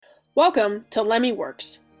Welcome to Lemmy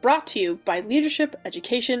Works, brought to you by Leadership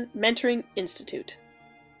Education Mentoring Institute.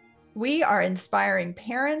 We are inspiring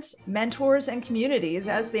parents, mentors, and communities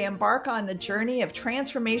as they embark on the journey of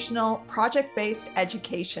transformational project-based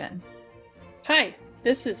education. Hi,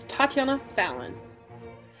 this is Tatiana Fallon.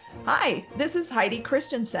 Hi, this is Heidi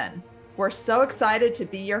Christensen. We're so excited to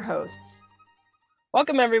be your hosts.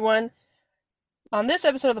 Welcome, everyone. On this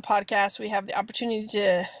episode of the podcast, we have the opportunity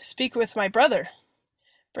to speak with my brother,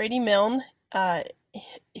 Brady Milne.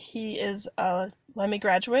 He is a Lemmy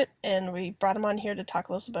graduate, and we brought him on here to talk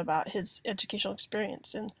a little bit about his educational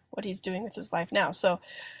experience and what he's doing with his life now. So,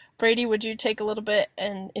 Brady, would you take a little bit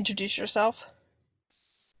and introduce yourself?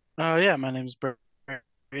 Yeah, my name's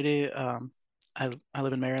Brady. I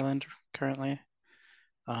live in Maryland currently.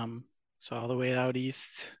 So all the way out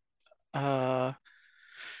east. Uh,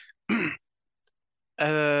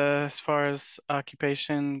 as far as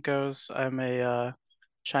occupation goes, I'm a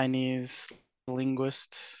Chinese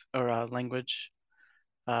linguist or language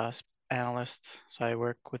analyst. So I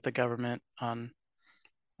work with the government on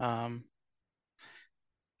um,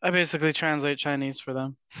 I basically translate Chinese for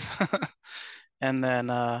them. And then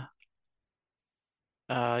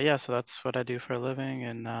yeah, so that's what I do for a living,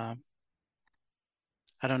 and I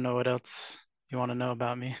don't know what else you want to know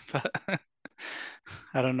about me, but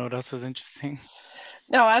I don't know what else is interesting.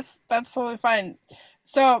 No, that's totally fine.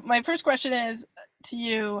 So my first question is to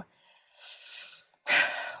you: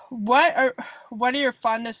 what are what are your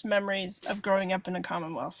fondest memories of growing up in a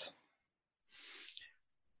Commonwealth?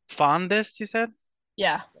 Fondest, you said?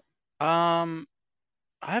 Yeah. Um,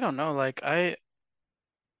 I don't know.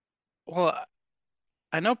 Well,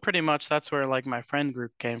 I know pretty much that's where like my friend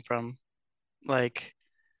group came from. Like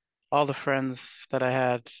all the friends that I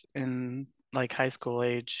had in like high school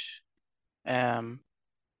age, um,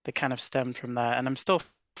 they kind of stemmed from that. And I'm still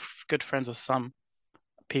good friends with some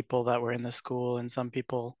people that were in the school, and some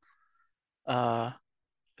people, uh,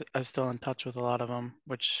 I'm still in touch with a lot of them,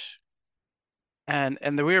 which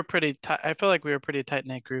we were pretty tight. I feel like we were a pretty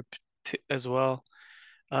tight-knit group as well.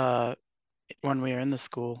 Uh, when we were in the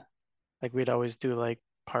school, like we'd always do like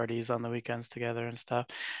parties on the weekends together and stuff.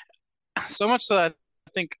 So much so that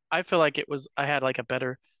I feel like I had like a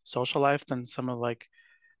better social life than some of like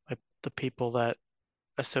the people that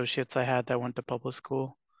associates I had that went to public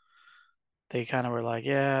school. They kind of were like,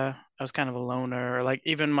 yeah, I was kind of a loner. Or like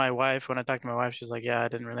even my wife, when I talked to my wife, she's like, yeah, I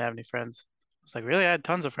didn't really have any friends. I was like, really? I had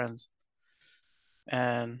tons of friends.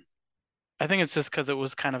 And I think it's just because it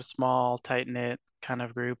was kind of small, tight knit kind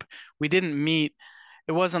of group. We didn't meet.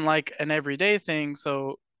 It wasn't like an everyday thing.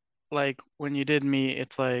 So like when you did meet,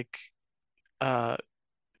 it's like uh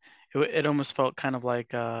it almost felt kind of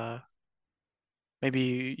like maybe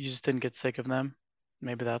you just didn't get sick of them.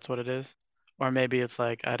 Maybe that's what it is. Or maybe it's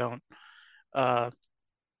like I don't uh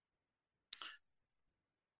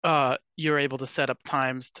you're able to set up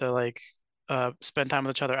times to like spend time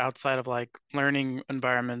with each other outside of like learning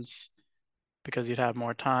environments because you'd have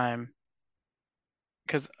more time.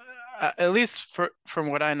 Because at least from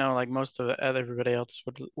what I know, like most of everybody else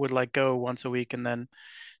would like go once a week, and then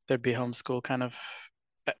there'd be homeschool kind of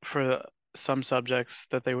for some subjects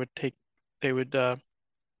that they would take. They would at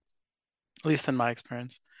least in my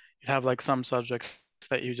experience, you'd have like some subjects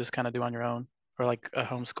that you just kind of do on your own, or like a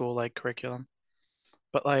homeschool like curriculum.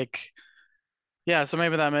 But like yeah, so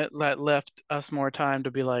maybe that left us more time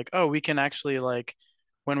to be like, oh, we can actually like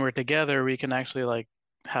when we're together, we can actually like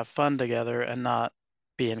have fun together and not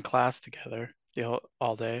be in class together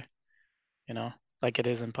all day, you know, like it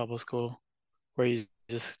is in public school where you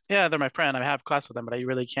just yeah, they're my friend. I have class with them, but I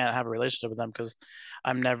really can't have a relationship with them because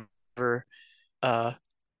I'm never uh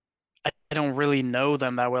I don't really know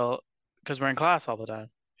them that well because we're in class all the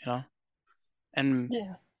time, you know? And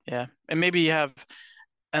Yeah. yeah, and maybe you have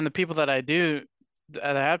and the people that I do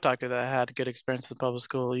that I have talked to that had good experience in public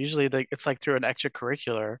school, usually it's like through an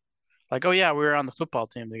extracurricular. Like, oh yeah, we were on the football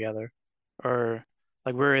team together, or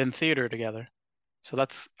like we are in theater together. So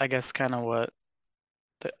that's, I guess, kind of what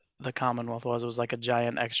the Commonwealth was. It was like a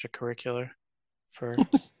giant extracurricular for,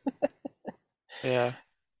 yeah.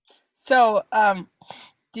 So,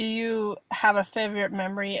 do you have a favorite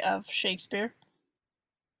memory of Shakespeare?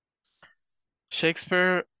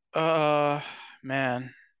 Shakespeare,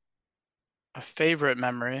 man, a favorite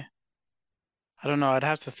memory. I don't know. I'd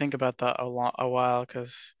have to think about that a while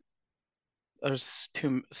because there's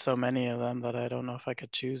so many of them that I don't know if I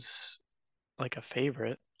could choose like a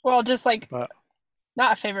favorite. Well, just like But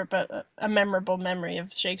not a favorite, but a memorable memory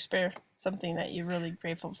of Shakespeare, something that you're really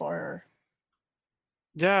grateful for. Or...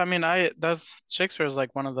 yeah, I mean, I that's Shakespeare is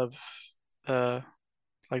like one of the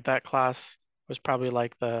like that class was probably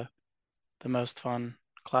like the most fun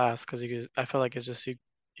class because I feel like it's just you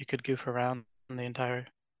could goof around in the entire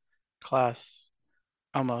class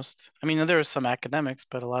almost. I mean, there was some academics,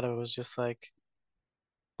 but a lot of it was just like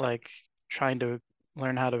trying to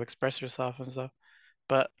learn how to express yourself and stuff.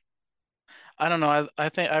 But I don't know. I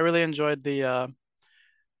think I really enjoyed the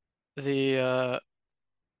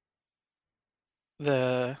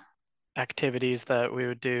the activities that we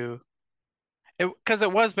would do. It because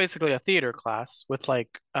it was basically a theater class with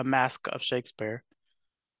like a mask of Shakespeare.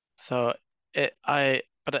 So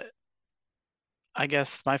I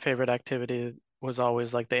guess my favorite activity was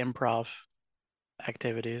always like the improv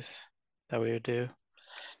activities that we would do.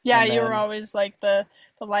 Yeah, And you were then always like the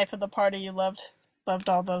life of the party. You loved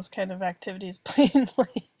all those kind of activities, plain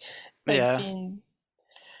like yeah. being.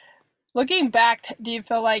 Looking back, do you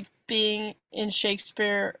feel like being in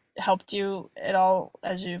Shakespeare helped you at all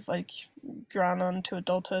as you've like grown on to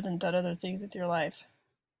adulthood and done other things with your life?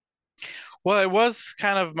 Well, it was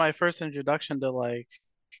kind of my first introduction to like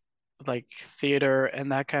theater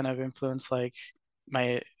and that kind of influence like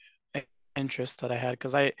my interest that I had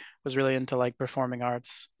because I was really into like performing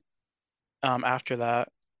arts after that.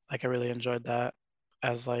 Like I really enjoyed that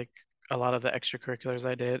as like a lot of the extracurriculars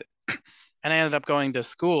I did. And I ended up going to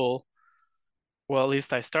school. Well, at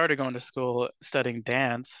least I started going to school studying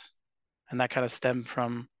dance, and that kind of stemmed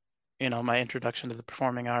from, my introduction to the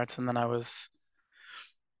performing arts. And then I was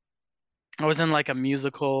in like a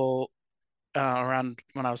musical around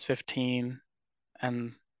when I was 15,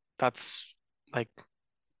 and that's like,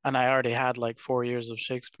 and I already had like 4 years of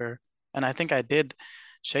Shakespeare, and I think I did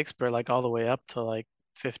Shakespeare like all the way up to like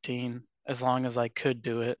 15, as long as I could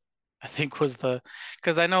do it. I think was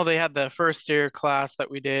because I know they had the first year class that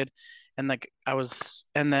we did, and like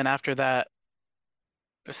and then after that,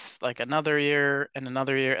 it's like another year, and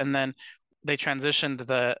then they transitioned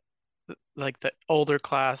the older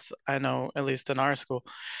class, I know, at least in our school,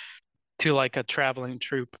 to like a traveling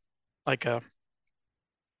troupe, like a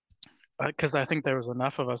because I think there was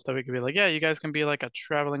enough of us that we could be like, yeah, you guys can be like a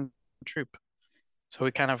traveling troupe. So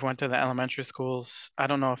we kind of went to the elementary schools. I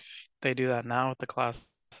don't know if they do that now with the classes,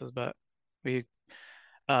 but we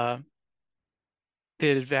uh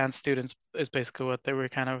the advanced students is basically what they were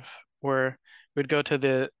kind of were. We'd go to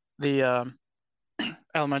the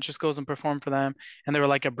elementary schools and perform for them, and they were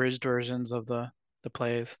like abridged versions of the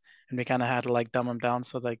plays, and we kind of had to like dumb them down,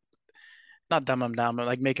 so like not dumb them down, but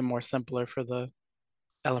like make it more simpler for the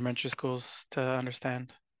elementary schools to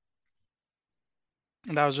understand.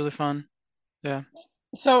 And that was really fun. Yeah.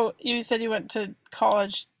 So you said you went to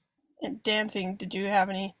college in dancing. Did you have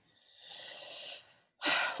any?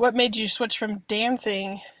 What made you switch from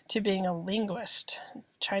dancing to being a linguist,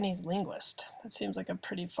 Chinese linguist? That seems like a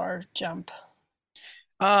pretty far jump.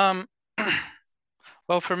 Um,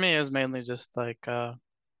 well, for me, it was mainly just like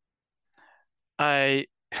I,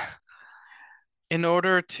 in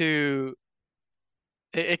order to,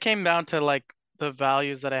 it came down to like the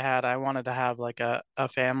values that I had. I wanted to have like a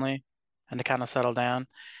family and to kind of settle down.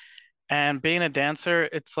 And being a dancer,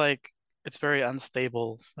 it's very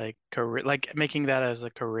unstable, like career, like making that as a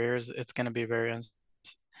career it's going to be very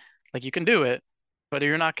like you can do it, but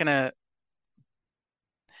you're not gonna.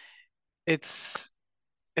 It's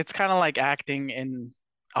it's kind of like acting in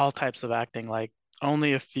all types of acting. Like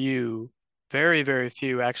only a few, very, very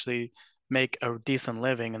few actually make a decent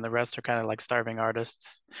living, and the rest are kind of like starving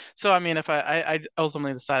artists. So, I mean, if I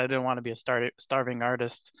ultimately decided I didn't want to be a starving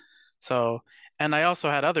artist. So, and I also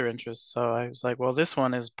had other interests. So I was like, well, this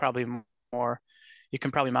one is probably more, you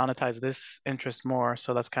can probably monetize this interest more.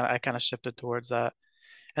 So I kind of shifted towards that.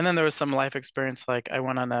 And then there was some life experience. Like I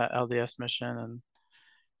went on a LDS mission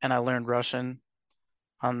and I learned Russian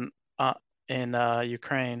on uh, in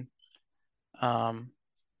Ukraine, um,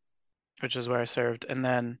 which is where I served. And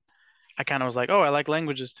then I kind of was like, oh, I like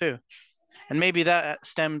languages too. And maybe that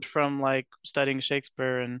stemmed from like studying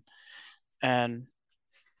Shakespeare and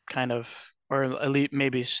kind of, or at least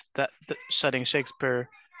maybe studying Shakespeare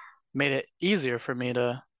made it easier for me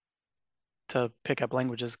to pick up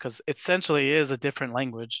languages because it essentially is a different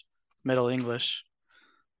language, Middle English.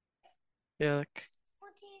 Yeah, like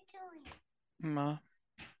I'm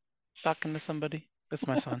talking to somebody. That's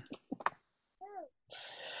my son.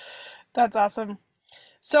 That's awesome.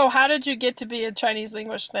 So, how did you get to be a Chinese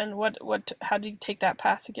linguist then? How did you take that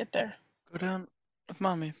path to get there? Go down with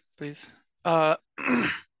mommy, please. Uh,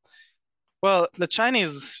 well, the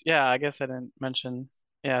Chinese, yeah, I guess I didn't mention.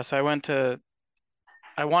 Yeah, so I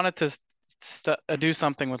wanted to do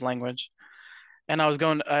something with language, and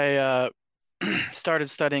I started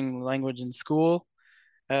studying language in school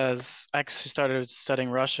as I actually started studying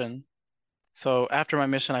Russian. So after my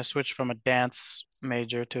mission, I switched from a dance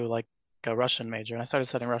major to like a Russian major, and I started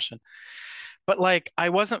studying Russian. But like I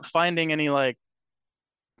wasn't finding any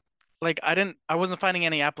I wasn't finding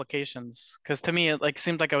any applications because to me it like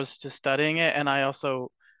seemed like I was just studying it, and I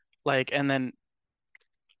also like and then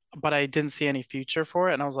but I didn't see any future for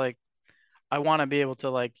it, and I was like I want to be able to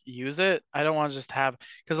like use it. I don't want to just have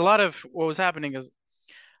because a lot of what was happening is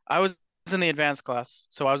I was in the advanced class,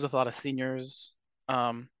 so I was with a lot of seniors,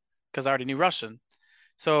 because I already knew Russian.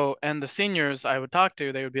 So, and the seniors I would talk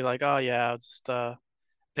to, they would be like, "Oh yeah, just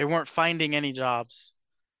they weren't finding any jobs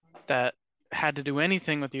that had to do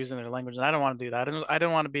anything with using their language, and I don't want to do that. I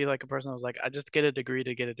don't want to be like a person that was like, I just get a degree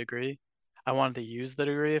to get a degree. I wanted to use the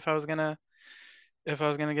degree if I was gonna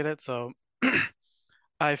get it. So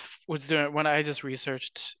was doing when I just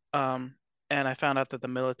researched, and I found out that the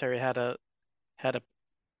military had a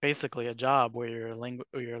basically a job where you're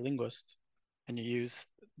a linguist, and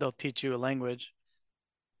they'll teach you a language,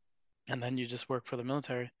 and then you just work for the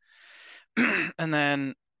military. And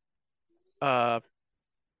then uh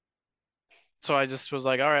so I just was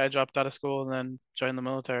like, all right, I dropped out of school and then joined the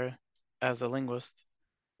military as a linguist.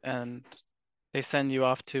 And they send you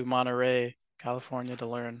off to Monterey, California to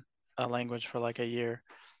learn a language for like a year.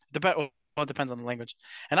 Well, it depends on the language.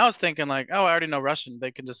 And I was thinking like, oh, I already know Russian.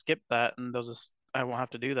 They can just skip that and I won't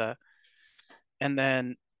have to do that. And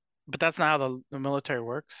then, but that's not how the military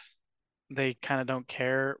works. They kind of don't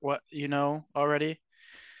care what you know already.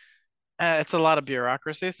 It's a lot of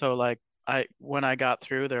bureaucracy. So like when I got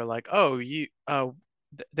through, they're like, oh,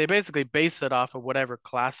 they basically base it off of whatever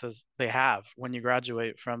classes they have when you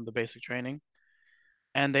graduate from the basic training.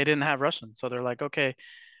 And they didn't have Russian. So they're like, okay,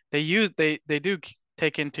 they do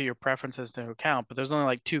take into your preferences into account, but there's only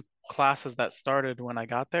like two classes that started when I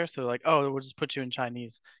got there. So like, oh, we'll just put you in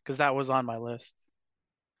Chinese because that was on my list.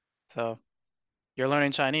 So you're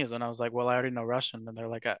learning Chinese. And I was like, well, I already know Russian. And they're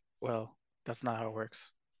like, well, that's not how it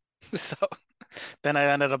works. So then I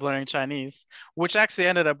ended up learning Chinese, which actually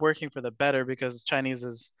ended up working for the better because Chinese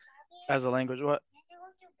is as a language. What?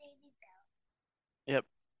 Yep.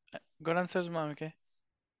 Go downstairs with mom, okay?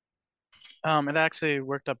 It actually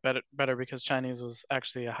worked out better because Chinese was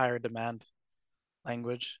actually a higher demand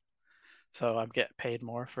language, so I get paid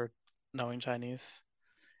more for knowing Chinese.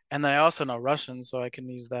 And then I also know Russian, so I can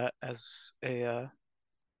use that as a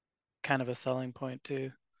kind of a selling point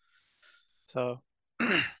too. So,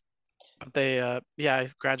 but yeah, I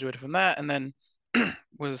graduated from that, and then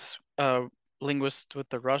was a linguist with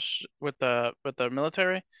the with the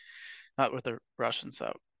military, not with the Russians.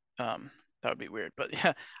 So, that would be weird. But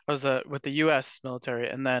yeah, I was with the U.S. military,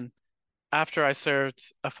 and then after I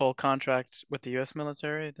served a full contract with the U.S.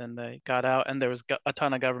 military, then they got out, and there was a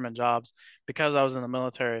ton of government jobs because I was in the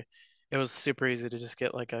military. It was super easy to just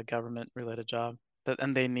get like a government related job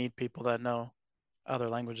and they need people that know other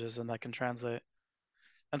languages and that can translate.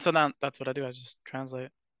 And so now that's what I do. I just translate.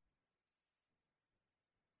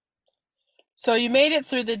 So you made it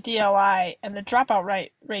through the DLI, and the dropout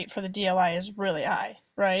rate for the DLI is really high,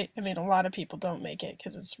 right? I mean, a lot of people don't make it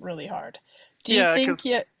because it's really hard. Do you Yeah, think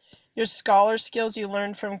because your scholar skills you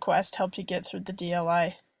learned from Quest helped you get through the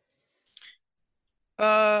DLI?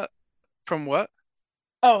 uh, from what?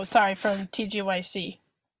 Oh, sorry, from TGYC.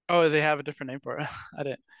 Oh, they have a different name for it. I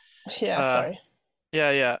didn't. Yeah, Uh, sorry.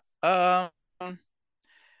 yeah, yeah.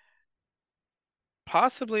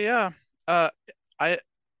 Possibly, yeah. Uh, I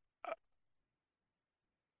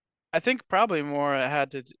I think probably more it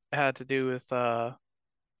had to do with uh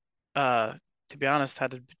to be honest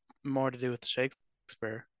more to do with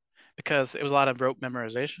Shakespeare because it was a lot of rote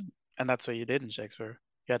memorization, and that's what you did in Shakespeare.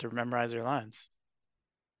 You had to memorize your lines,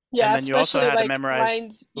 and Yeah, then you also especially had to like memorize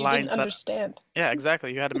lines you didn't lines that understand. yeah,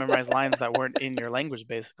 exactly. You had to memorize lines that weren't in your language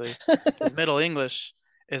basically, because Middle English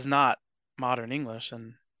is not modern English,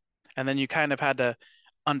 and then you kind of had to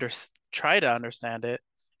under try to understand it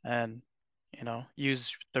and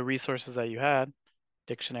use the resources that you had,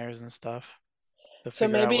 dictionaries and stuff, to So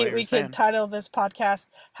figure out what maybe you were we could saying. title this podcast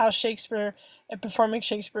 "How Shakespeare and Performing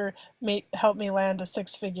Shakespeare Helped Me Land a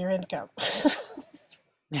Six-Figure Income."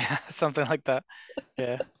 Yeah, something like that.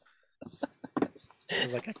 Yeah,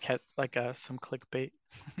 as like some clickbait.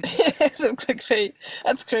 Some clickbait.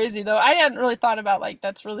 That's crazy though. I hadn't really thought about like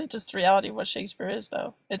that's really just the reality of what Shakespeare is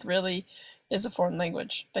though. It really is a foreign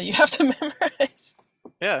language that you have to memorize.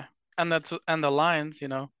 Yeah, and the lines,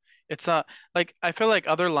 it's not like I feel like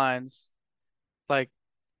other lines, like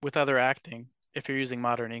with other acting, if you're using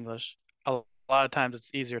modern English, a lot of times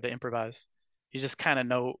it's easier to improvise. You just kind of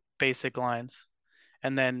know basic lines,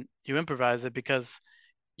 and then you improvise it because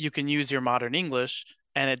you can use your modern English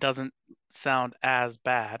and it doesn't sound as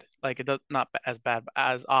bad. Like it does not as bad, but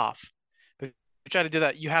as off. But if you try to do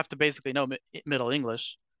that, you have to basically know Middle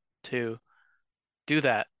English, to do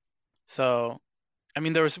that. So, I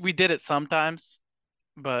mean, we did it sometimes,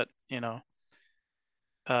 but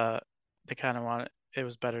uh, they kind of want it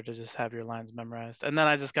was better to just have your lines memorized. And then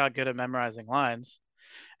I just got good at memorizing lines.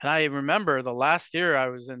 And I remember the last year I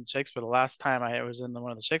was in Shakespeare, the last time I was in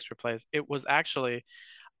one of the Shakespeare plays, it was actually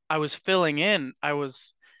I was filling in. I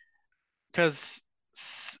was because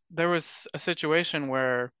there was a situation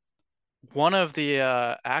where one of the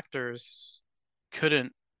actors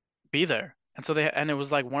couldn't be there, and it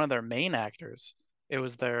was like one of their main actors. It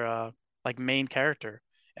was their like main character.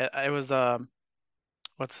 It was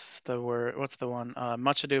what's the word? What's the one?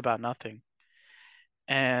 Much Ado About Nothing.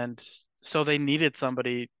 And so they needed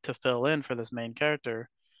somebody to fill in for this main character.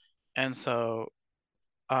 And so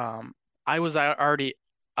um I was already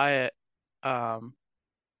I um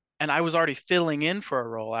and I was already filling in for a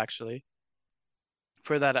role actually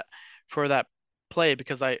for that play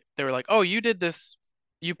because I they were like, "Oh, you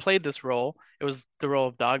played this role." It was the role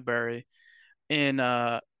of Dogberry in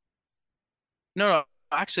no, no,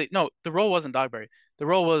 actually no, the role wasn't Dogberry. The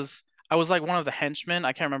role was I was like one of the henchmen.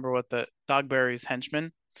 I can't remember what the Dogberry's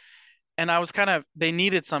henchman. And I was kind of they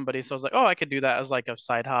needed somebody, so I was like, "Oh, I could do that as like a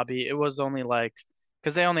side hobby." It was only like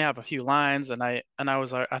because they only have a few lines and I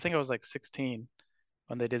was I think I was like 16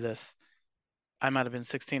 when they did this. I might have been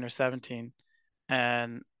 16 or 17.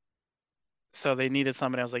 And so they needed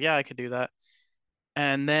somebody. I was like, "Yeah, I could do that."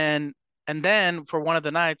 And then and then for one of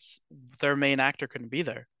the nights, their main actor couldn't be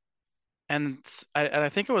there. And I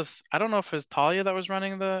think it was I don't know if it was Talia that was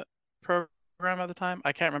running the program at the time.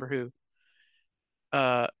 I can't remember who.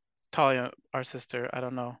 Uh, Talia, our sister. I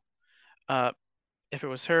don't know. Uh, if it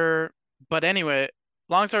was her. But anyway,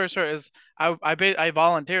 long story short is I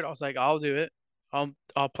volunteered. I was like, I'll do it.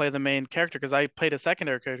 I'll play the main character because I played a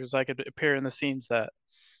secondary character so I could appear in the scenes that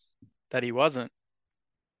he wasn't.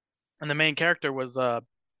 And the main character was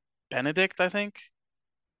Benedict, I think.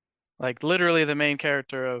 Like literally the main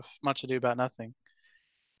character of Much Ado About Nothing.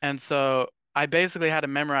 And so I basically had to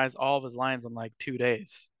memorize all of his lines in like 2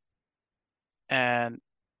 days. And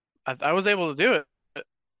I was able to do it.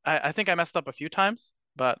 I think I messed up a few times,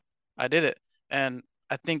 but I did it. And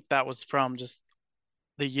I think that was from just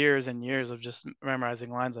the years and years of just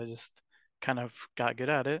memorizing lines. I just kind of got good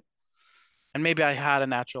at it. And maybe I had a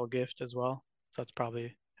natural gift as well. So that's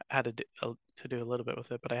probably had to do a little bit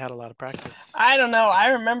with it, but I had a lot of practice. I don't know. I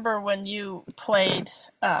remember when you played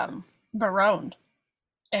Barone,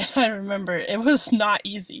 and I remember it was not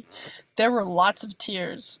easy. There were lots of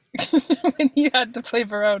tears when you had to play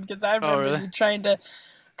Barone because I Oh, remember really? you trying to.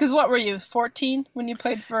 Because what were you, 14 when you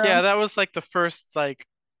played Yeah, Barone? that was like the first like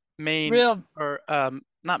main Real. or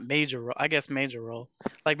not major role, I guess major role.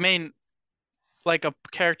 Like main like a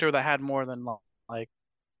character that had more than like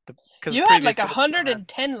the because You had like previously I had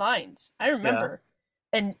 110 lines. I yeah, remember.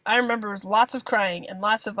 And I remember it was lots of crying and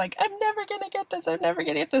lots of like, I'm never gonna get this. I'm never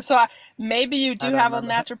gonna get this. So maybe you I do don't have a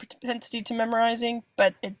remember that. natural propensity to memorizing,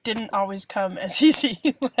 but it didn't always come as easy.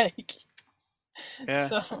 Like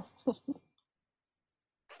Yeah. so.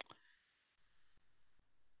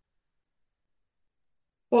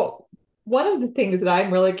 Well, one of the things that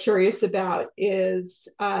I'm really curious about is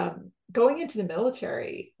going into the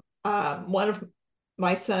military. One of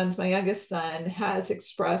my sons, my youngest son, has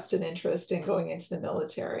expressed an interest in going into the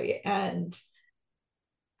military. And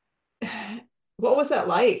what was that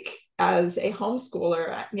like as a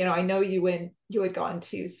homeschooler? You know, I know you had gone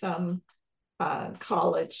to some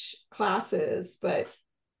college classes, but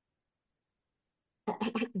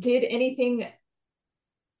did anything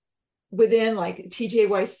within like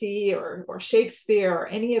TJYC or Shakespeare or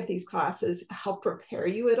any of these classes help prepare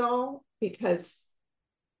you at all? Because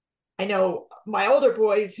I know my older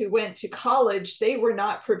boys who went to college, they were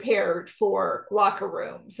not prepared for locker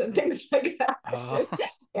rooms and things like Oh, that.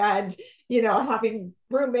 And, you know, having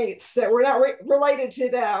roommates that were not related to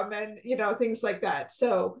them and, you know, things like that.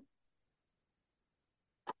 So,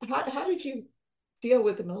 how did you deal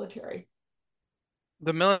with the military?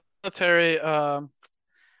 the military,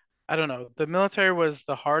 I don't know. The military was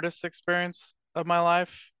the hardest experience of my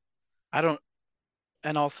life. I don't,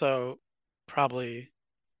 and also probably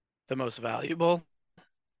the most valuable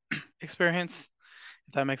experience,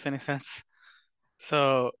 if that makes any sense.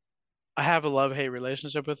 So I have a love-hate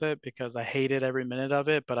relationship with it because I hated every minute of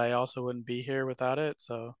it, but I also wouldn't be here without it.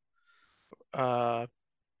 So, uh,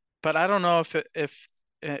 but I don't know if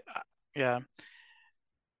it, yeah,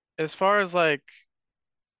 as far as like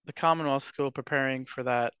the Commonwealth School preparing for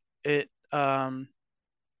that, it,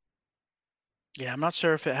 yeah, I'm not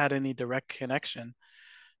sure if it had any direct connection.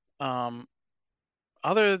 Um,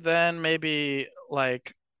 other than maybe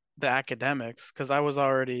like the academics, because I was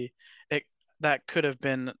already it, that could have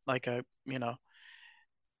been like a,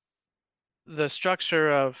 the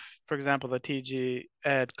structure of, for example, the TG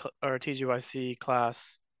Ed or TGYC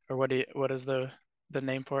class, or what is the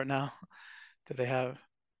name for it now? Do they have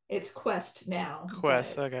It's Quest now,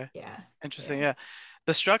 Quest? but Okay, yeah, interesting. yeah. Yeah,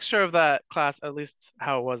 the structure of that class, at least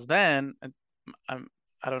how it was then, and I'm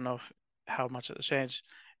I don't know how much it changed.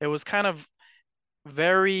 It was kind of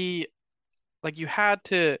very like you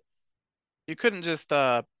couldn't just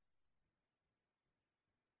in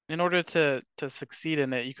order to succeed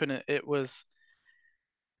in it, you couldn't. It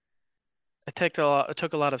took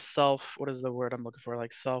a lot of self. What is the word I'm looking for?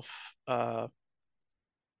 Like uh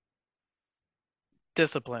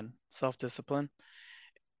self discipline,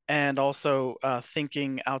 and also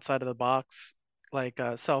thinking outside of the box, like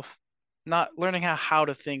not learning how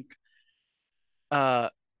to think. Uh,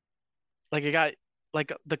 like it got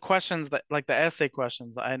like the questions that like the essay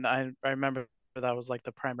questions. I remember that was like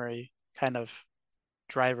the primary kind of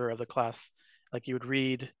driver of the class. Like you would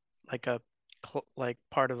read like like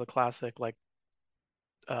part of the classic like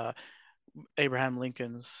uh Abraham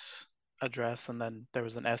Lincoln's address, and then there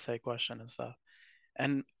was an essay question and stuff.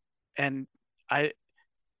 And and I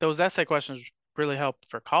those essay questions really helped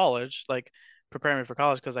for college, like preparing me for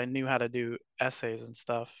college because I knew how to do essays and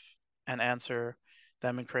stuff and answer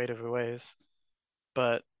them in creative ways.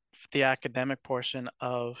 But the academic portion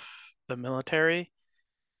of the military,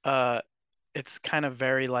 uh, it's kind of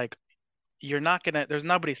very like there's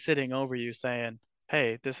nobody sitting over you saying,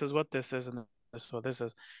 hey, this is what this is and this is what this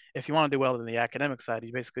is. If you want to do well in the academic side,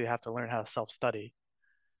 you basically have to learn how to self-study.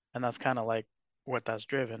 And that's kind of like what that's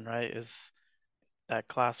driven, right? Is that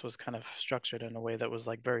class was kind of structured in a way that was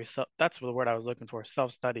like that's the word I was looking for,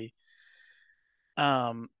 self-study.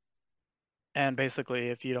 Um, and basically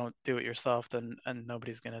if you don't do it yourself, then and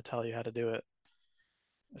nobody's going to tell you how to do it.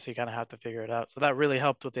 So you kind of have to figure it out. So that really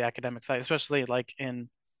helped with the academic side, especially like in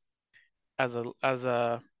as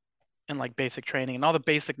a in like basic training and all the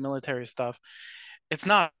basic military stuff. It's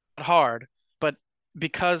not hard, but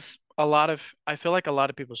because I feel like a lot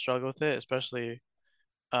of people struggle with it, especially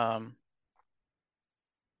um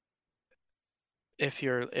if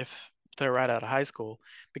they're right out of high school,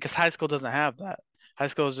 because high school doesn't have that. High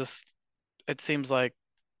school is just it seems like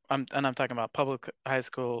I'm talking about public high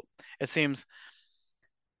school. It seems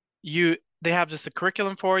they have just a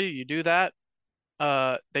curriculum for you. You do that.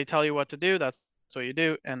 They tell you what to do. That's what you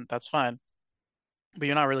do, and that's fine. But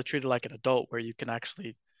you're not really treated like an adult where you can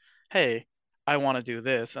actually, hey, I want to do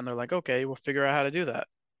this, and they're like, okay, we'll figure out how to do that.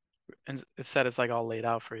 And instead, it's like all laid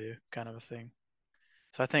out for you, kind of a thing.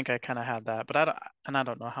 So I think I kind of had that, but I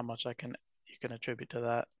don't know how much you can attribute to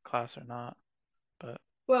that class or not. But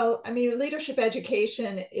Well, I mean, leadership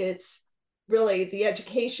education, it's really the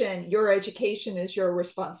education, your education is your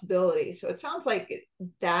responsibility. So it sounds like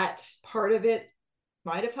that part of it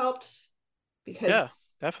might have helped yeah,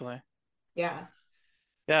 because, definitely. yeah.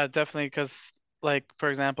 Yeah, definitely. Because, like, for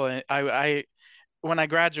example, I when I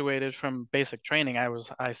graduated from basic training,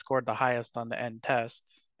 I scored the highest on the end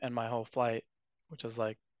test in my whole flight, which is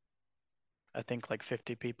like I think like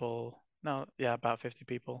 50 people. No, yeah, about 50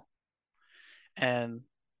 people. And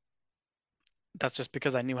that's just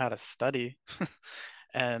because I knew how to study,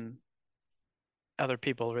 and other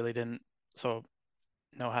people really didn't so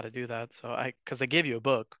know how to do that. So because they give you a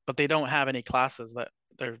book, but they don't have any classes that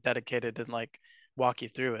they're dedicated and like walk you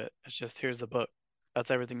through it. It's just here's the book.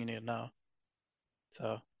 That's everything you need to know.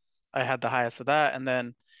 So I had the highest of that. And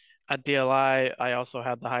then at DLI, I also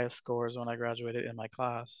had the highest scores when I graduated in my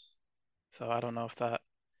class. So I don't know if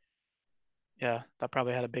yeah, that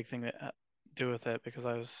probably had a big thing to do with it because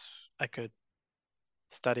I could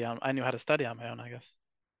I knew how to study on my own, I guess,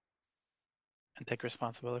 and take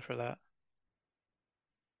responsibility for that.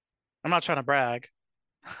 I'm not trying to brag.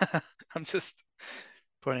 I'm just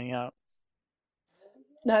pointing out.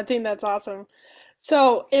 No, I think that's awesome.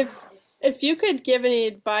 So, if you could give any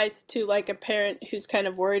advice to like a parent who's kind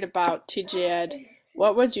of worried about TG Ed,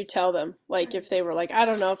 what would you tell them? Like if they were like, I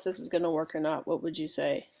don't know if this is going to work or not, what would you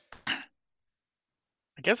say?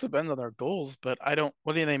 I guess it depends on their goals, but I don't,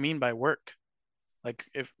 what do they mean by work? Like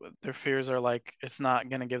if their fears are like it's not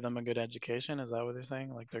gonna give them a good education, is that what they're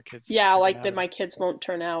saying? Like their kids Yeah, figuring like out that my kids won't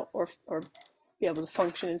turn out or be able to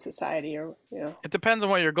function in society or, it depends on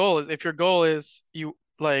what your goal is. If your goal is you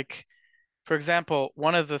like, for example,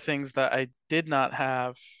 one of the things that I did not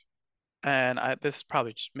have, and this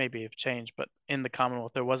probably maybe have changed, but in the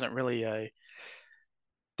Commonwealth there wasn't really a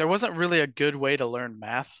good way to learn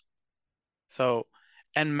math. So,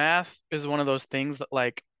 and math is one of those things that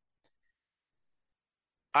like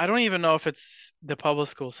I don't even know if it's the public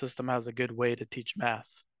school system has a good way to teach math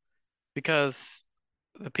because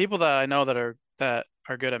the people that I know that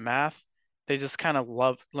are good at math, they just kind of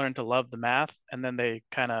learn to love the math, and then they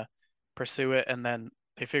kind of pursue it, and then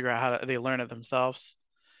they figure out they learn it themselves.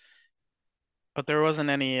 But there wasn't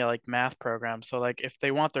any like math program, so like if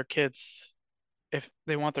they want their kids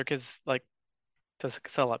like to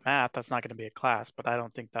excel at math, that's not going to be a class. But I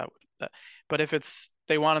don't think that would that. But if it's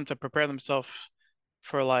they want them to prepare themselves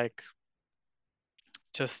for like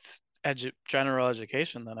just general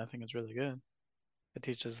education, then I think it's really good. It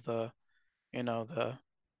teaches the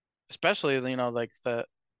especially like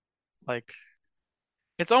like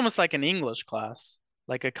it's almost like an English class,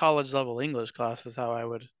 like a college level English class is how I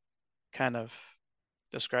would kind of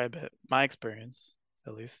describe it, my experience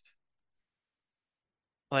at least.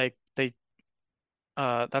 Like they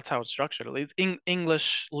that's how it's structured at least.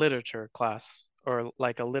 English literature class or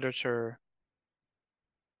like a literature,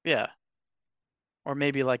 yeah, or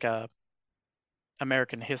maybe like a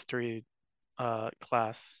American history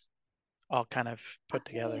class all kind of put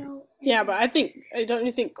together. Yeah, but don't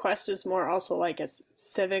you think Quest is more also like a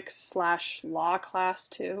civics slash law class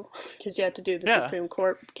too? Because you had to do the Yeah. Supreme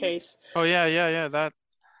Court case. Oh yeah, yeah, yeah. That.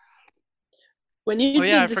 When Oh you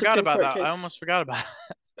yeah, I did the forgot Supreme about Court that. I case, almost forgot about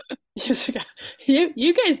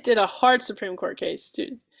you guys did a hard Supreme Court case,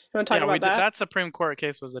 dude. You want to talk Yeah, we about did that? that Supreme Court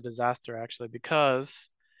case was a disaster actually because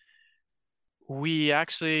we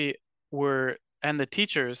actually were and the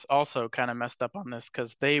teachers also kind of messed up on this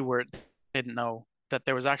because didn't know that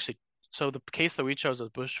there was actually so the case that we chose was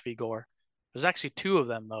Bush v. Gore. There's actually two of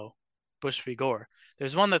them though, Bush v. Gore.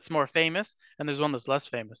 There's one that's more famous and there's one that's less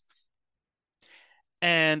famous.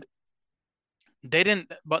 And they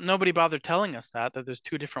didn't, but nobody bothered telling us that there's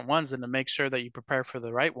two different ones and to make sure that you prepare for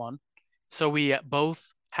the right one. So we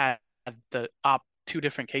both had the op two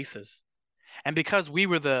different cases. And because we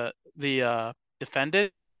were the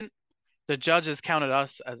defendant, the judges counted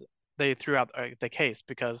us as they threw out the case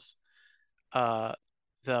because uh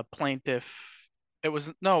the plaintiff it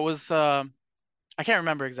was no it was I can't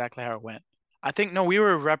remember exactly how it went. I think no we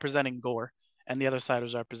were representing Gore and the other side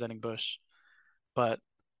was representing Bush. But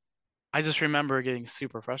I just remember getting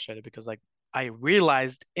super frustrated because like I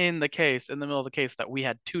realized in the middle of the case that we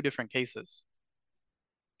had two different cases.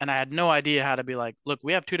 And I had no idea how to be like, look,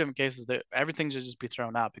 we have two different cases that everything should just be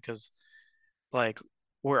thrown out because like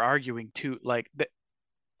we're arguing two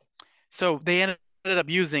so they ended up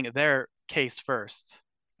using their case first,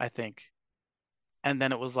 I think. And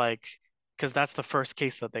then it was like because that's the first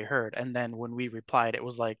case that they heard. And then when we replied, it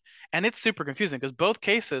was like and it's super confusing because both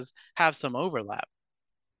cases have some overlap,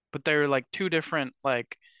 but they're like two different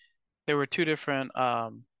like there were two different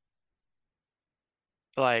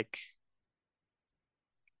like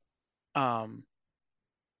um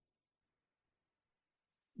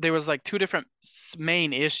there was like two different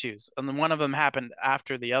main issues and then one of them happened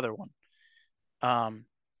after the other one. Um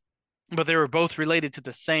but they were both related to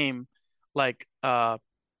the same like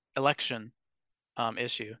election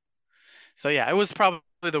issue. So yeah, it was probably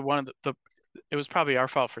the one of the it was probably our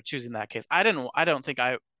fault for choosing that case. I don't think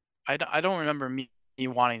I don't remember me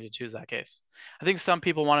wanting to choose that case. I think some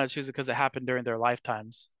people wanted to choose it because it happened during their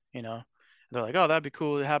lifetimes, you know. They're like, "Oh, that'd be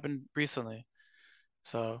cool. It happened recently."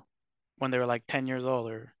 So when they were like 10 years old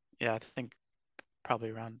or yeah, I think probably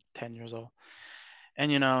around 10 years old.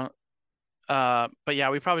 And but yeah,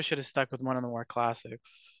 we probably should have stuck with one of the more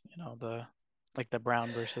classics, the like the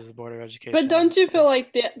Brown versus the Board of But Education don't you feel or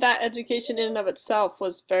like that education in and of itself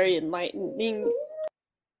was very enlightening?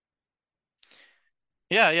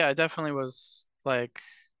 yeah, yeah, it definitely was like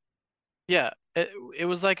yeah, it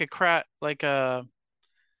was like a like a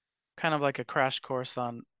kind of like a crash course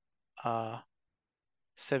on uh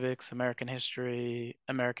civics, American history,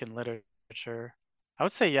 American literature. I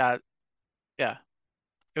would say yeah, yeah.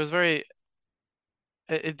 It was very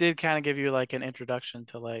it did kind of give you like an introduction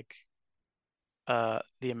to like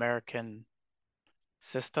the American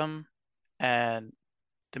system and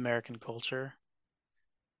the American culture.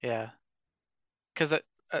 Yeah, because at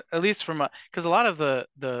least from because a lot of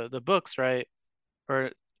the books, right,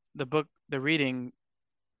 or the reading,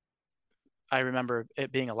 I remember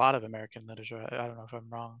it being a lot of American literature. I don't know if I'm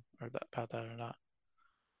wrong about that or not,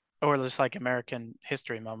 or just like American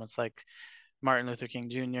history moments, like Martin Luther King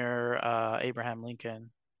Jr., Abraham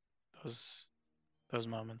Lincoln, those those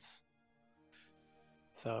moments.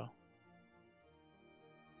 So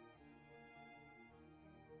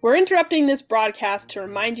We're interrupting this broadcast to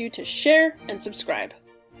remind you to share and subscribe.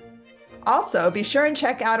 Also, be sure and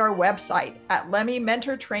check out our website at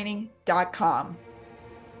lemmymentortraining.com.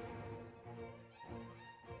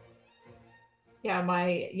 Yeah,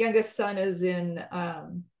 my youngest son is in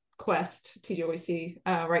Quest TWC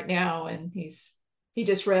right now, and he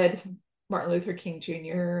just read Martin Luther King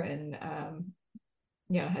Jr. and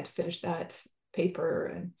had to finish that paper,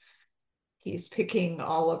 and he's picking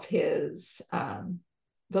all of his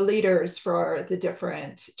the leaders for the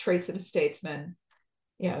different traits of a statesman,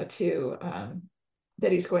 to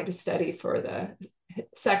that he's going to study for the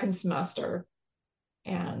second semester.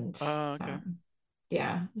 And Oh, okay.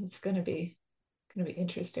 yeah, it's going to be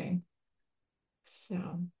interesting.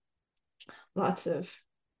 So lots of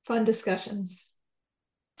fun discussions.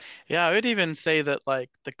 Yeah, I would even say that like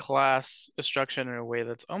the class is structured in a way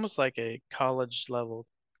that's almost like a college level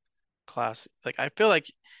class. Like I feel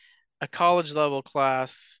like a college level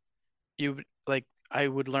class, like I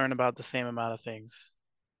would learn about the same amount of things.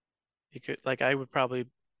 You could like I would probably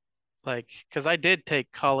like because I did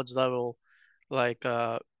take college level like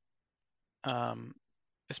um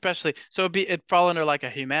especially so it'd fall under like a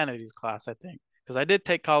humanities class, I think. Because I did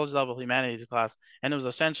take college level humanities class and it was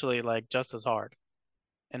essentially like just as hard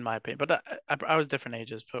in my opinion. But I was different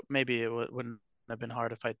ages, but maybe it wouldn't have been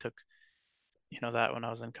hard if I took, that when I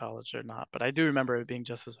was in college or not. But I do remember it being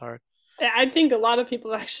just as hard. I think a lot of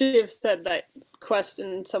people actually have said that Quest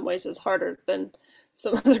in some ways is harder than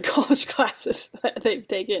some other college classes that they've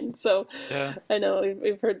taken. So Yeah. I know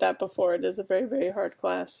we've heard that before. It is a very, very hard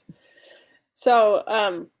class. So,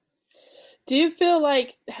 do you feel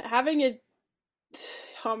like having a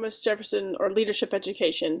Thomas Jefferson or leadership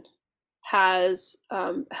education has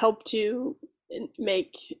helped you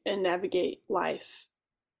make and navigate life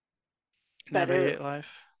better? Navigate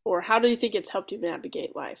life. Or how do you think it's helped you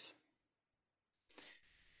navigate life?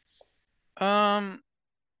 Um,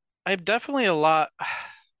 I'm definitely a lot.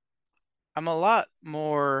 I'm a lot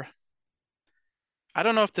more. I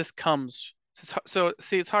don't know if this comes. So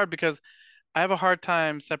see, it's hard because I have a hard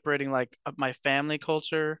time separating like my family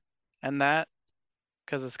culture and that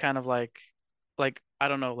because it's kind of like I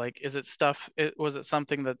don't know, like is it stuff? Was it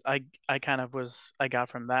something that I kind of I got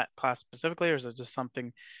from that class specifically, or is it just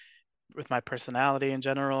something with my personality in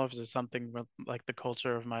general, or is it something with like the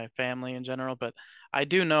culture of my family in general? But I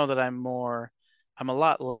do know that I'm a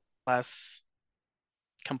lot less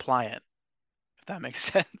compliant, if that makes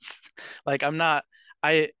sense. Like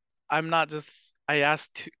I, I'm not just, I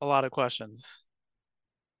ask a lot of questions,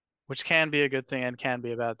 which can be a good thing and can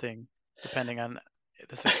be a bad thing, depending on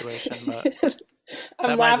the situation. But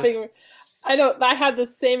I'm that might just, laughing. I know I had the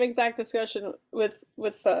same exact discussion with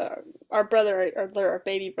our brother, our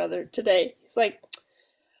baby brother today. He's like,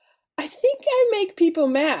 I think I make people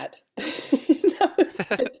mad. You know?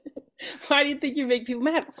 Why do you think you make people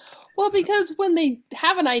mad? Well, because when they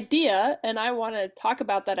have an idea and I want to talk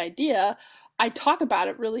about that idea, I talk about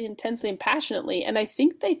it really intensely and passionately, and I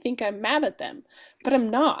think they think I'm mad at them, but I'm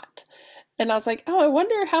not. And I was like, oh, I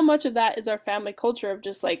wonder how much of that is our family culture of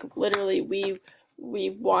just like literally we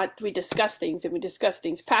discuss things and we discuss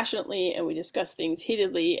things passionately and we discuss things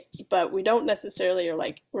heatedly, but we don't necessarily are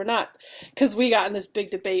like we're not because we got in this big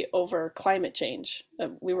debate over climate change.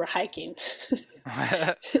 We were hiking,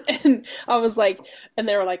 and I was like, and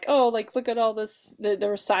they were like, oh, like look at all this. There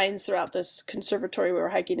were signs throughout this conservatory we were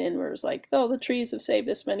hiking in where it was like, oh, the trees have saved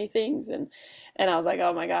this many things, and I was like,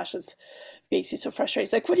 oh my gosh, this makes you so frustrated.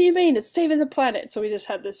 He's like, what do you mean? It's saving the planet. So we just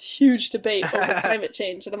had this huge debate over climate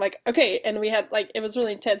change. And I'm like, okay. And we had like, it was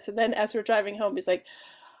really intense. And then as we're driving home, he's like,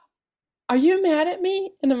 are you mad at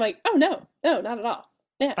me? And I'm like, oh, no, no, not at all.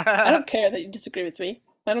 Yeah, I don't care that you disagree with me.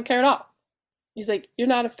 I don't care at all. He's like, you're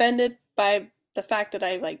not offended by the fact that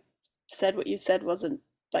I like said what you said wasn't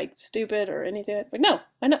like stupid or anything. Like, no,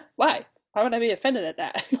 I know. Why? Why would I be offended at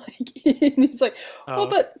that? Like, and he's like, well, oh,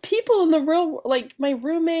 but people in the real, like my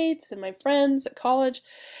roommates and my friends at college,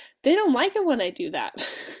 they don't like it when I do that.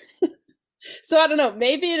 So I don't know.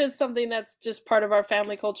 Maybe it is something that's just part of our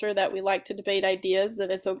family culture that we like to debate ideas,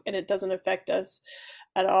 and and it doesn't affect us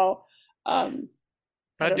at all. Um,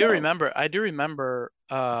 I don't know. I do remember,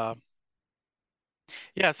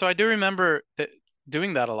 yeah, so I do remember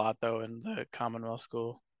doing that a lot though in the Commonwealth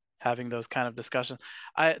school, having those kind of discussions.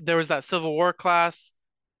 There was that Civil War class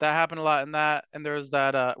that happened a lot in that, and there was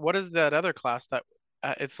that what is that other class that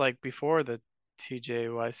it's like before the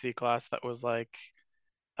TJYC class that was like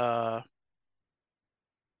uh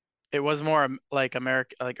it was more like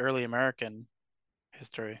American like early American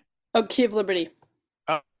history. Oh, Key of Liberty.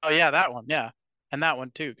 Oh yeah, that one, yeah. And that one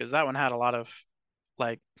too, because that one had a lot of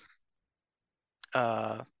like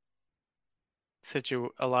uh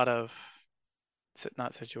a lot of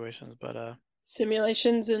not situations, but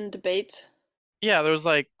Simulations and debates. yeah, there was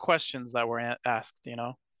like questions that were asked,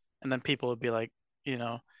 and then people would be like,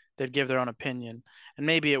 they'd give their own opinion, and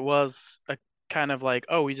maybe it was a kind of like,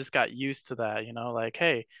 oh, we just got used to that, like,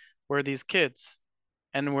 hey, we're these kids,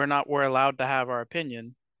 and we're allowed to have our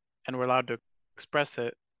opinion, and we're allowed to express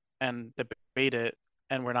it and debate it,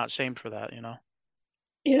 and we're not shamed for that, you know?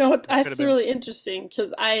 You know what? It could have That's been. really interesting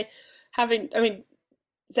because I mean,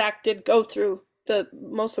 Zach did go through the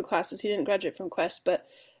most of the classes. He didn't graduate from Quest, but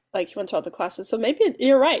like he went through all the classes. So maybe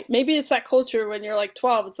you're right. Maybe it's that culture when you're like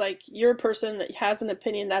 12. It's like you're a person that has an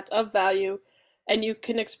opinion that's of value, and you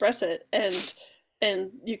can express it, and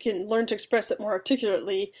you can learn to express it more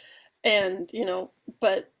articulately, and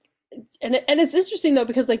But and it's interesting though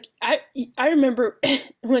because like I remember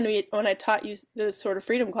when I taught you this sort of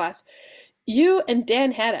freedom class, you and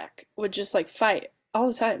Dan Haddock would just like fight all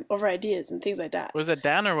the time over ideas and things like that. Was it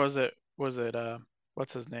Dan or was it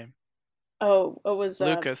what's his name? Oh, it was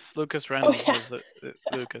Lucas oh Reynolds yeah. was the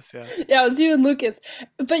Lucas, yeah. Yeah, it was you and Lucas.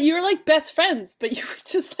 But you were like best friends, but you would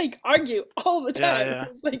just like argue all the Yeah, time. It yeah.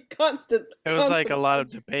 was like constant, It was like a constant lot of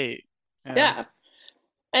arguing. debate. Yeah. Yeah.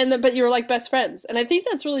 And then, but you were like best friends. And I think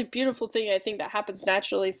that's really beautiful thing I think that happens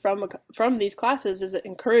naturally from these classes is it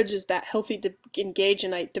encourages that healthy engage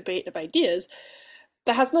in debate of ideas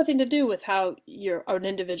that has nothing to do with how an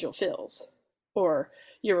individual feels or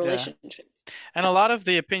your Yeah. relationship. And a lot of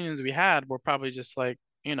the opinions we had were probably just like,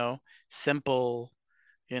 simple,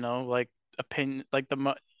 like opinion like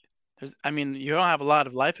there's I mean, you don't have a lot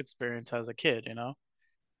of life experience as a kid, you know.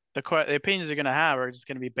 The opinions you're gonna have are just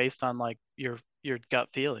gonna be based on like your gut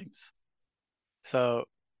feelings. So,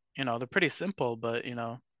 they're pretty simple, but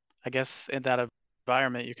I guess in that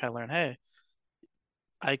environment you kind of learn, hey,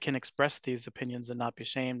 I can express these opinions and not be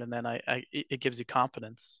shamed, and then it gives you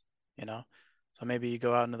confidence, you know. So maybe you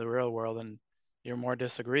go out into the real world and you're more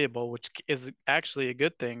disagreeable, which is actually a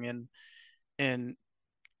good thing in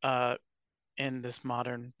uh in this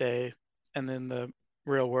modern day and in the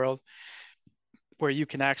real world where you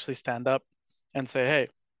can actually stand up and say, hey,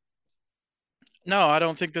 no, I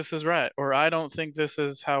don't think this is right, or I don't think this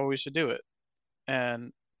is how we should do it.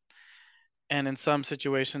 And and in some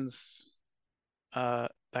situations,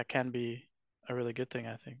 that can be a really good thing,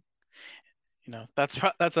 I think.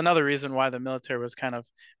 That's another reason why the military was kind of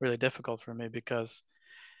really difficult for me because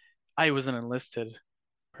I was an enlisted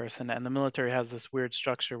person, and the military has this weird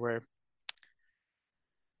structure where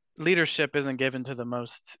leadership isn't given to the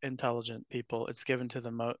most intelligent people. It's given to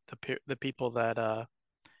the people that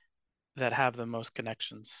have the most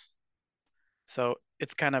connections. So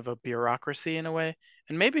it's kind of a bureaucracy in a way,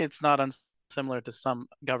 and maybe it's not unsimilar to some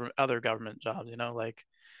other government jobs, like.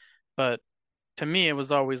 But to me, it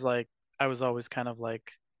was always like I was always kind of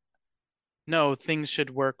like, no, things should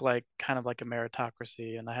work like kind of like a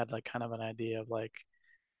meritocracy, and I had like kind of an idea of like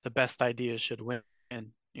the best ideas should win,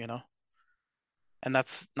 you know. And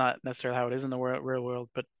that's not necessarily how it is in the real world,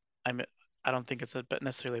 but I'm I don't think it's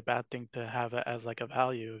necessarily a bad thing to have it as like a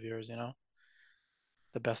value of yours, you know.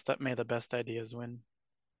 May the best ideas win.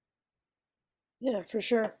 Yeah, for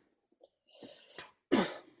sure.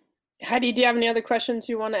 Heidi, do you have any other questions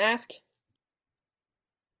you want to ask?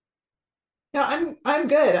 No, I'm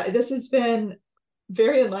good. This has been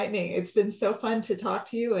very enlightening. It's been so fun to talk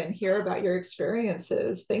to you and hear about your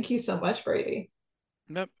experiences. Thank you so much, Brady.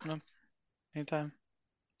 Nope, no, anytime.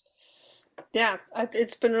 Yeah,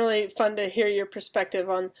 it's been really fun to hear your perspective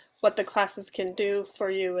on what the classes can do for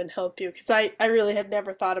you and help you. Because I really had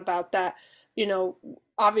never thought about that. You know,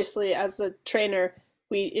 obviously, as a trainer,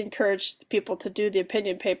 we encourage people to do the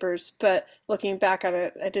opinion papers, but looking back on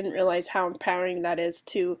it, I didn't realize how empowering that is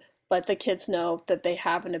to let the kids know that they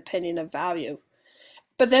have an opinion of value.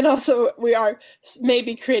 But then also, we are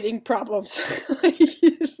maybe creating problems.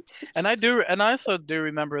 And I also do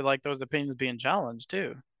remember like those opinions being challenged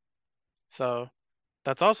too. So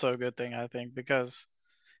that's also a good thing, I think, because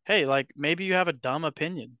hey, like maybe you have a dumb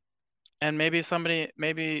opinion, and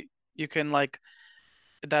maybe you can like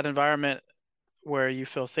that environment where you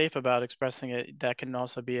feel safe about expressing it, that can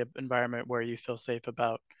also be an environment where you feel safe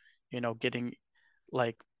about, getting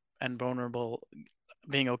like and vulnerable,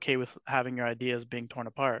 being okay with having your ideas being torn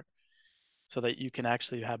apart so that you can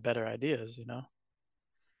actually have better ideas, you know?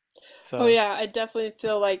 Oh So yeah, I definitely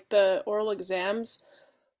feel like the oral exams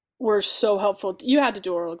were so helpful. You had to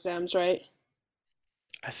do oral exams, right?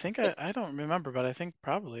 I think I don't remember, but I think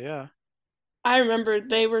probably, yeah. I remember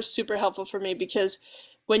they were super helpful for me because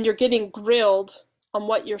when you're getting grilled on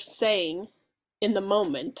what you're saying in the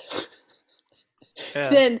moment, Yeah,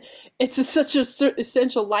 then it's such a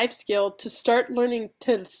essential life skill to start learning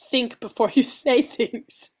to think before you say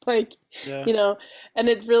things. Like, yeah. you know, and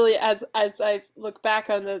it really, as I look back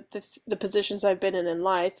on the positions I've been in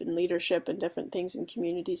life and leadership and different things in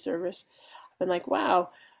community service, I've been like, wow,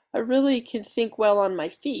 I really can think well on my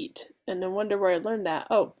feet. And I wonder where I learned that.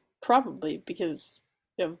 Oh, probably because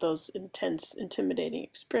of those intense, intimidating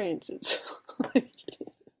experiences. Like,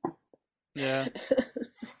 Yeah.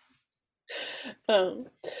 Um,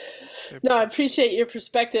 Super. no, I appreciate your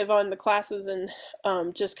perspective on the classes and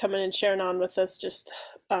just coming and sharing on with us. Just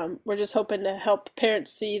we're just hoping to help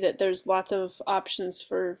parents see that there's lots of options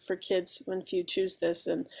for kids when if you choose this.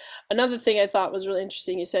 And another thing I thought was really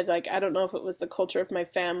interesting, you said like I don't know if it was the culture of my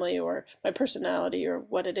family or my personality or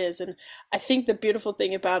what it is. And I think the beautiful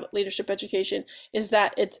thing about leadership education is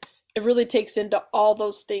that it really takes into all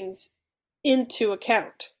those things into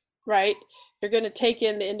account, right? You're going to take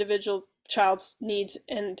in the individual child's needs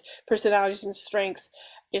and personalities and strengths.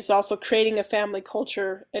 It's also creating a family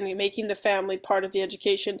culture and making the family part of the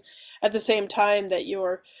education at the same time that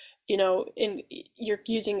you're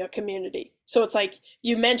using a community. So it's like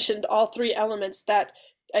you mentioned all three elements that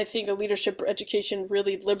I think a leadership education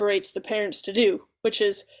really liberates the parents to do, which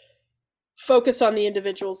is focus on the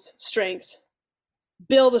individual's strengths,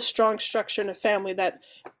 build a strong structure in a family that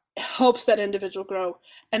helps that individual grow,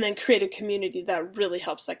 and then create a community that really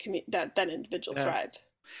helps that individual Yeah. thrive.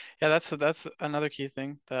 Yeah, that's another key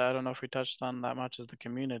thing that I don't know if we touched on that much is the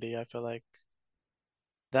community. I feel like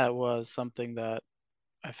that was something that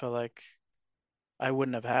I feel like I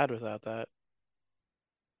wouldn't have had without that.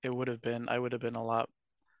 I would have been a lot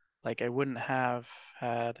like I wouldn't have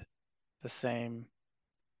had the same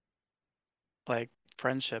like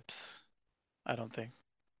friendships, I don't think.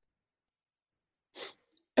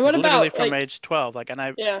 And what Like literally about from like, age 12, like and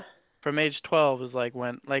I yeah, from age 12 is like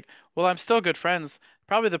when like well I'm still good friends.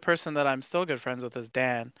 Probably the person that I'm still good friends with is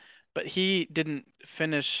Dan, but he didn't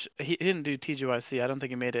finish he didn't do TGYC. I don't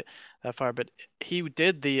think he made it that far, but he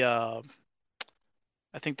did the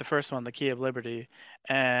I think the first one, the Key of Liberty,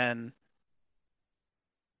 and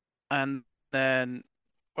and then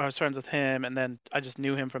I was friends with him and then I just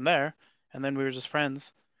knew him from there and then we were just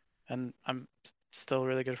friends and I'm still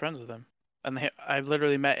really good friends with him. And I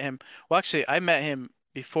literally met him. Well, actually, I met him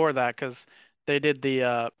before that because they did the.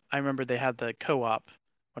 I remember they had the co-op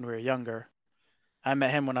when we were younger. I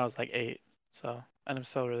met him when I was like 8, so and I'm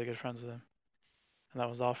still really good friends with him. And that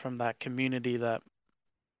was all from that community that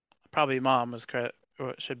probably mom was credit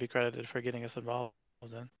or should be credited for getting us involved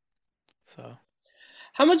in. So,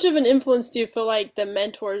 how much of an influence do you feel like the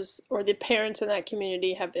mentors or the parents in that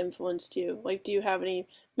community have influenced you? Like, do you have any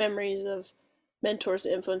memories of mentors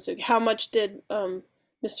influencing? How much did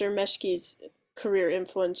Mr. Meshke's career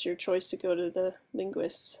influence your choice to go to the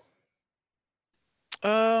linguist?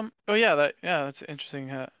 oh yeah, that's interesting.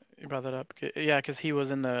 You brought that up. Yeah, because he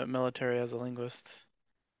was in the military as a linguist.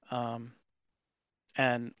 Um,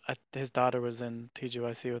 and his daughter was in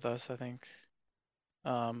TGYC with us, I think.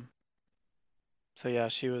 Um, so yeah,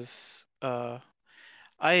 she was.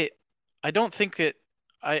 I I don't think it.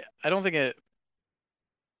 I don't think it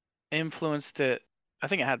influenced it. I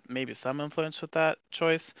think it had maybe some influence with that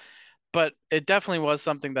choice, but it definitely was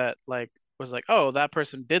something that like was like, oh, that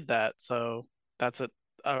person did that, so that's a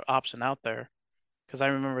option out there. Because I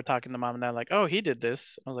remember talking to mom and dad like, oh, he did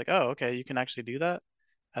this. I was like, oh, okay, you can actually do that.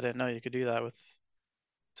 I didn't know you could do that with.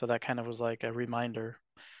 So that kind of was like a reminder.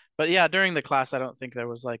 But yeah, during the class, I don't think there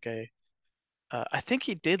was like a. I think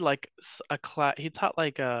he did like a class. He taught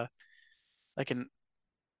like an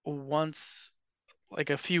once like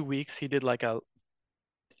a few weeks. He did like a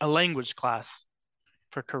language class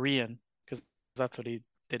for Korean because that's what he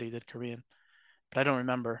did. He did Korean, but I don't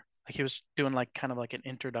remember. Like he was doing like kind of like an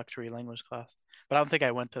introductory language class, but I don't think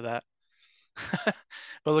I went to that.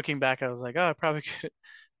 But looking back, I was like, oh, I probably could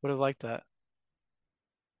would have liked that.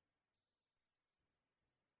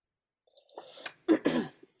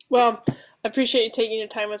 Well, I appreciate you taking your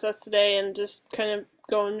time with us today and just kind of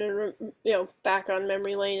going to, back on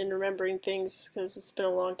memory lane and remembering things because it's been a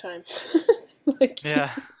long time. Like,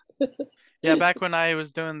 Yeah. Yeah, back when I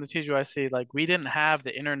was doing the TGYC, like we didn't have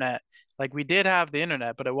the internet. Like we did have the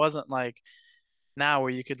internet, but it wasn't like now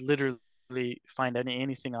where you could literally find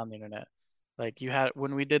anything on the internet. Like you had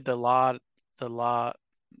when we did the law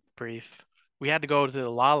brief, we had to go to the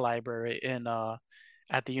law library in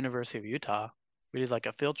at the University of Utah. We did like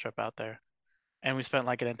a field trip out there, and we spent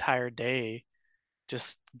like an entire day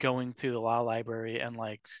just going through the law library and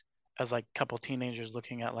like as like a couple teenagers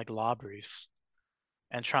looking at like law briefs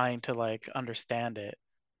and trying to like understand it,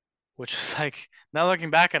 which is like now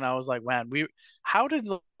looking back and I was like, man, how did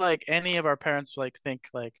like any of our parents like think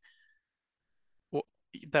like w-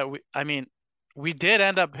 that we I mean we did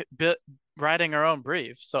end up writing our own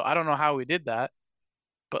brief, so I don't know how we did that,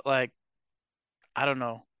 but like I don't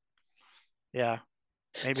know. Yeah,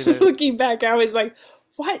 maybe there's looking back, I was like,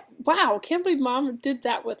 what? Wow, can't believe mom did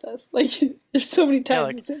that with us. Like, there's so many yeah,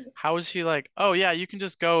 times to like say that. how is she like, oh yeah, you can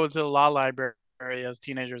just go to the law library as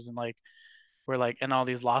teenagers and like we're like and all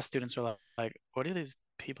these law students are like what are these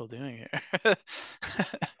people doing here?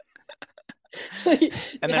 Like,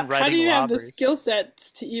 And then how do writing you law have the skill briefs.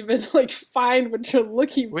 sets to even like find what you're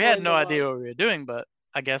looking We for had in the no law? idea what we were doing, but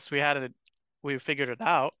I guess we figured it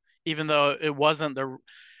out, even though it wasn't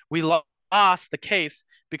we lost the case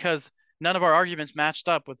because none of our arguments matched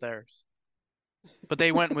up with theirs, but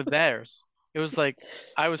they went with theirs. It was like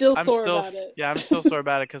Still I'm sore still, about it. yeah, I'm still sore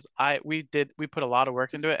about it because we put a lot of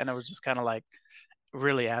work into it, and it was just kind of like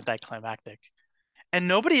really anticlimactic. And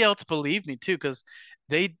nobody else believed me too because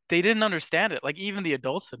they didn't understand it. Like even the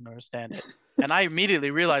adults didn't understand it. And I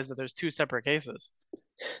immediately realized that there's two separate cases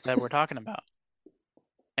that we're talking about.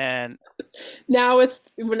 And Now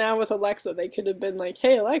with Alexa, they could have been like,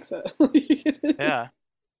 "Hey Alexa." yeah,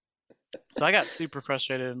 so I got super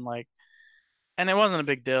frustrated and like, and it wasn't a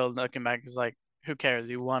big deal looking back. It's like, who cares?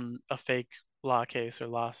 You won a fake law case or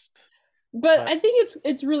lost. But But I think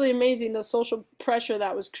it's really amazing the social pressure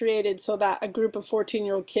that was created so that a group of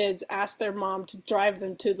 14-year-old kids asked their mom to drive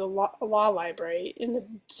them to the law library in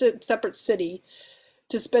a separate city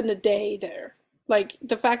to spend a day there. Like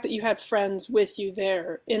the fact that you had friends with you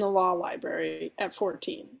there in a law library at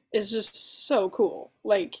 14 is just so cool.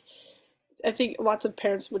 Like I think lots of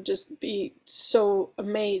parents would just be so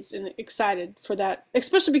amazed and excited for that,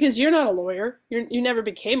 especially because you're not a lawyer. You never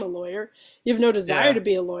became a lawyer. You have no desire yeah, to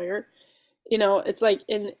be a lawyer. It's like,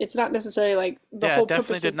 and it's not necessarily like the yeah, it whole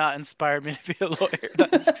definitely purpose did of, not inspire me to be a lawyer,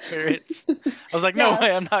 that experience. I was like, no yeah.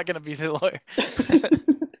 way, I'm not gonna be the lawyer.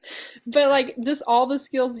 But like just all the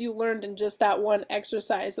skills you learned in just that one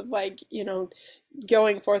exercise of like,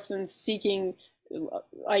 going forth and seeking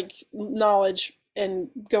like knowledge and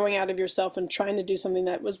going out of yourself and trying to do something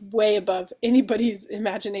that was way above anybody's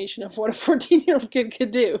imagination of what a 14-year-old kid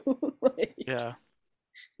could do. Like, Yeah.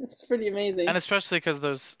 it's pretty amazing. And especially because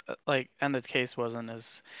those like, and the case wasn't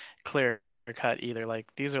as clear cut either. Like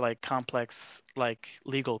these are like complex like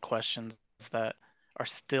legal questions that are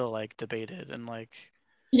still like debated and like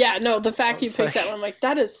Yeah, no, the I fact you was picked that like, one, I'm like,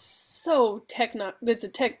 that is so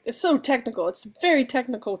it's so technical. It's a very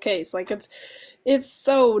technical case. Like it's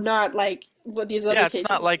so not like what these other yeah, it's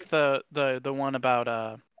not cases like like the one about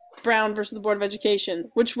Brown versus the Board of Education,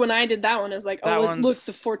 which when I did that one, it was like, oh, that let's look,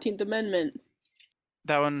 the one's 14th Amendment.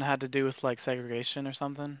 that one had to do with like segregation or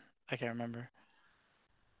something. I can't remember.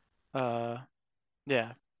 Uh,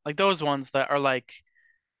 yeah, like those ones that are like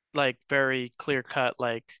very clear cut,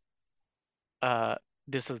 like uh,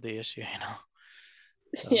 this is the issue, you know.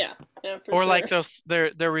 So Yeah, yeah, for or sure. like those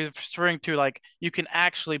they're referring to like you can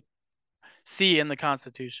actually see in the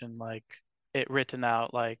Constitution like it written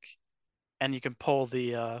out like and you can pull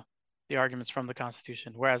the arguments from the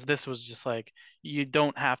Constitution. Whereas this was just like you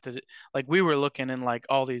don't have to like we were looking in like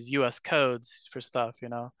all these US codes for stuff, you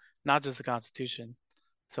know, not just the Constitution.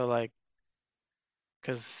 So like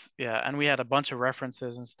because yeah, and we had a bunch of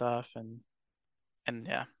references and stuff and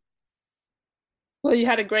yeah. Well, you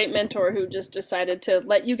had a great mentor who just decided to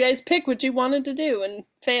let you guys pick what you wanted to do and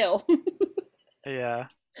fail. Yeah.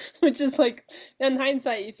 Which is like, in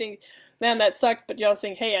hindsight, you think, man, that sucked, but you also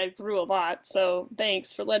think, hey, I grew a lot, so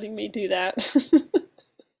thanks for letting me do that.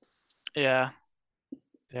 Yeah.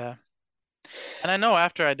 Yeah. And I know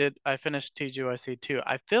after I finished TGYC too,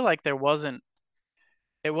 I feel like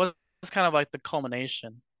it was kind of like the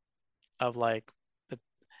culmination of like the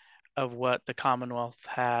of what the Commonwealth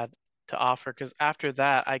had to offer. Because after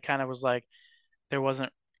that, I kind of was like, there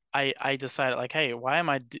wasn't. I decided like, hey, why am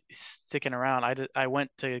I sticking around? I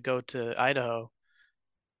went to go to Idaho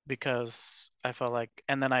because I felt like,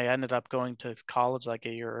 and then I ended up going to college like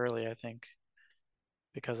a year early, I think,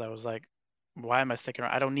 because I was like, why am I sticking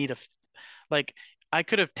around? I don't need like I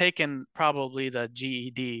could have taken probably the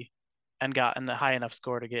GED and gotten a high enough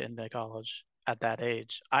score to get into college at that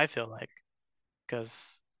age. I feel like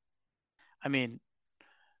because I mean,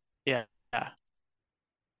 yeah, yeah.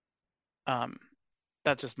 Um,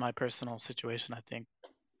 that's just my personal situation, I think.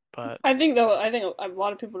 But I think, though, I think a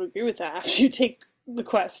lot of people would agree with that. After you take the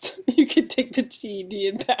quest, you could take the GED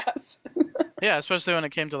and pass. yeah, especially when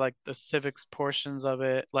it came to like the civics portions of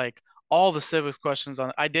it, like all the civics questions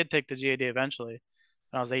on. I did take the GED eventually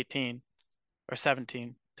when I was 18 or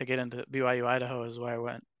 17 to get into BYU Idaho is where I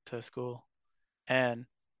went to school, and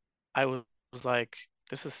I was like,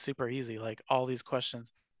 this is super easy. Like all these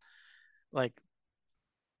questions, like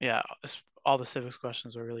yeah, all the civics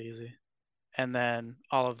questions were really easy, and then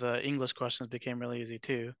all of the English questions became really easy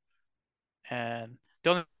too. And the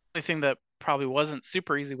only thing that probably wasn't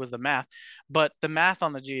super easy was the math, but the math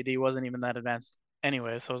on the GED wasn't even that advanced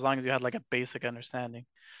anyway. So as long as you had like a basic understanding,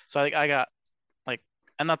 so I got like,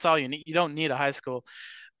 and that's all you need. You don't need a high school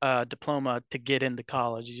diploma to get into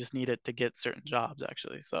college. You just need it to get certain jobs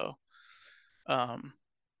actually. So um,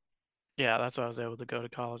 Yeah, that's why I was able to go to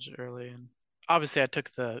college early. And obviously I took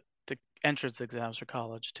the entrance exams for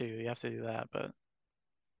college too. You have to do that, but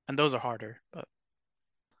and those are harder, but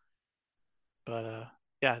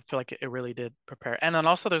yeah, I feel like it really did prepare. And then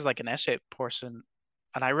also there's like an essay portion,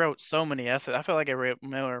 and I wrote so many essays. I feel like I wrote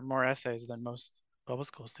more essays than most public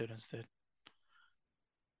school students did.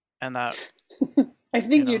 And that, I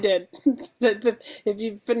you think you know, did. If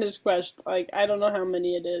you finished Quest, like I don't know how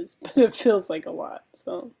many it is, but it feels like a lot.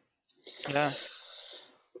 So, yeah,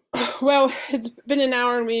 well, it's been an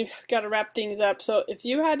hour and we've got to wrap things up. So, if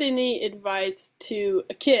you had any advice to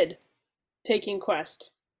a kid taking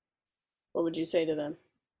Quest, what would you say to them?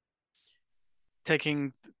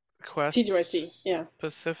 taking TGYC, quests yeah,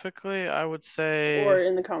 specifically, I would or say,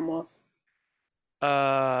 in the Commonwealth.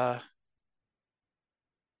 uh,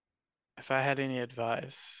 if I had any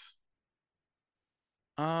advice,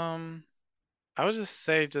 um, I would just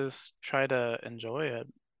say just try to enjoy it.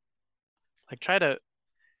 Like try to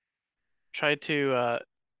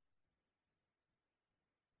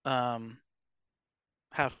um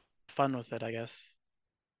have fun with it, I guess.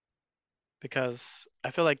 Because I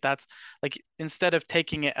feel like that's like instead of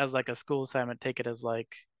taking it as like a school assignment, take it as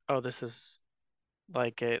like, oh, this is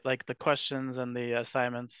like the questions and the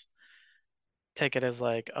assignments, take it as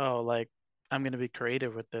like, oh, like I'm gonna be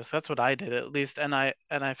creative with this. That's what I did at least, and I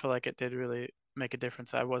feel like it did really make a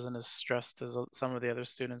difference. I wasn't as stressed as some of the other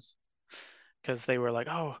students because they were like,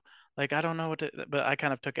 oh, like I don't know what to, but I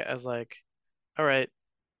kind of took it as like, all right,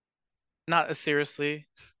 not as seriously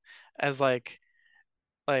as like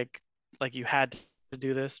like you had to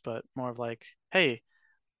do this, but more of like, hey,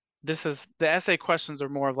 this is the essay questions are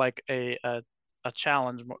more of like a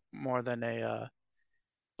challenge more than a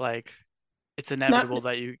like it's Not inevitable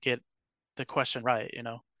that you get the question right, you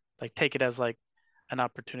know? Like take it as like an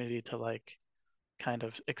opportunity to like kind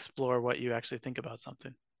of explore what you actually think about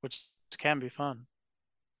something, which can be fun.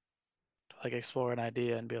 To like explore an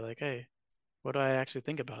idea and be like, hey, what do I actually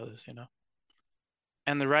think about this, you know?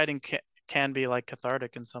 And the writing can be like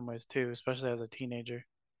cathartic in some ways too, especially as a teenager.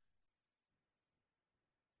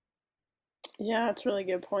 Yeah, that's a really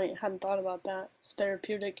good point. Hadn't thought about that. It's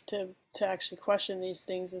therapeutic to actually question these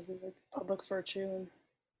things as like public virtue and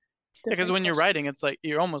Because different when you're writing, questions. it's like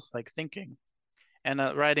you're almost like thinking, and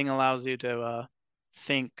writing allows you to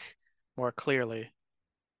think more clearly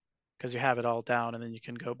because you have it all down, and then you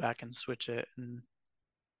can go back and switch it and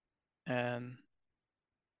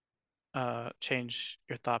change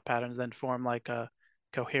your thought patterns, then form like a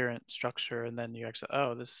coherent structure, and then you actually,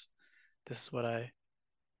 oh, this is what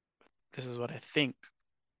this is what I think,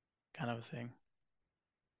 kind of a thing.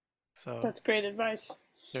 So That's great advice.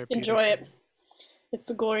 therapeutic. Enjoy it. It's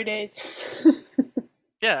the glory days.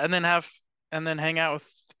 Yeah, and then hang out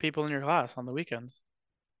with people in your class on the weekends.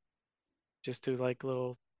 Just do like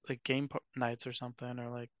little like game nights or something, or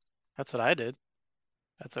like that's what I did.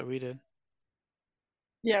 That's what we did.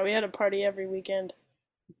 Yeah, we had a party every weekend,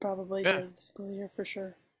 probably Yeah, during the school year for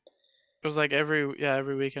sure. it was like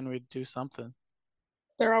every weekend we'd do something.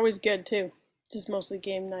 They're always good too. Just mostly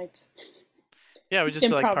game nights, Yeah, we just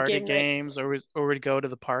do like improv party game nights. games, or we'd go to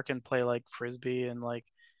the park and play like frisbee and like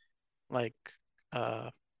uh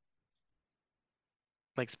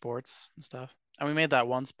like sports and stuff. And we made that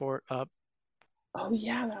one sport up. Oh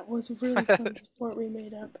yeah, that was a really fun sport we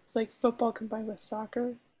made up. It's like football combined with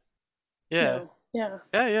soccer. Yeah, No, yeah,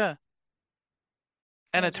 yeah.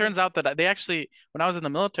 that And it was really turns fun. out that they actually, when I was in the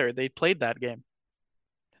military, they played that game.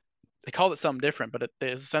 They called it something different, but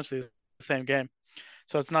it's essentially the same game.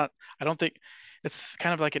 So it's not. I don't think it's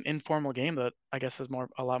kind of like an informal game that I guess is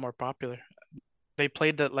a lot more popular. They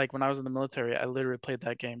played that like when I was in the military. I literally played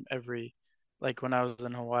that game like when I was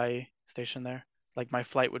in Hawaii stationed there. Like my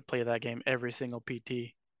flight would play that game every single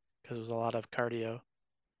PT because it was a lot of cardio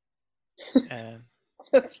and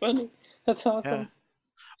That's funny. That's yeah. awesome.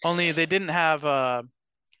 Only they didn't have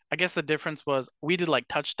I guess the difference was we did like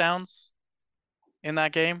touchdowns in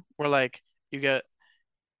that game where like you get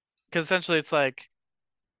because essentially it's like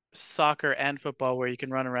soccer and football where you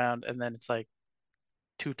can run around and then it's like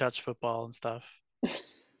two touch football and stuff.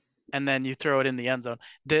 And then you throw it in the end zone.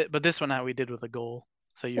 But this one how we did with a goal.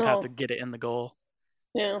 So you'd have to Oh, get it in the goal.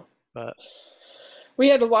 yeah. But We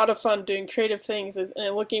had a lot of fun doing creative things, and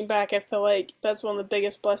looking back, I feel like that's one of the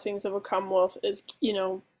biggest blessings of a Commonwealth is,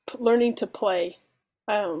 learning to play.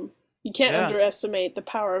 You can't yeah, underestimate the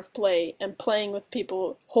power of play and playing with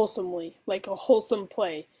people wholesomely, like a wholesome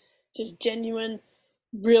play, just genuine,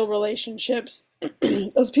 real relationships.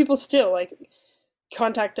 Those people still like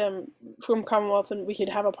contact them from Commonwealth, and we could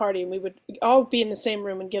have a party, and we would all be in the same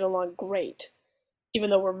room and get along great, even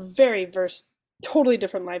though we're very versed, totally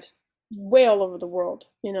different lives way all over the world.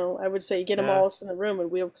 I would say get them Yeah. all in a room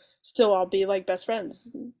and we'll still all be like best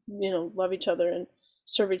friends, love each other and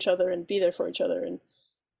serve each other and be there for each other. And,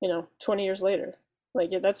 20 years later, like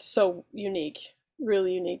that's so unique,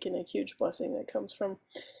 really unique, and a huge blessing that comes from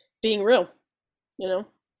being real, you know?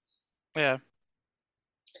 Yeah.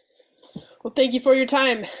 Well, thank you for your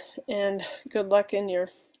time and good luck in your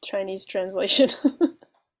Chinese translation.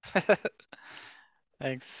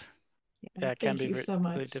 Thanks. Yeah, Yeah, it can thank be you so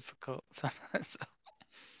really much. difficult sometimes.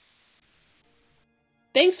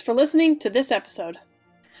 Thanks for listening to this episode.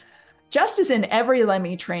 Just as in every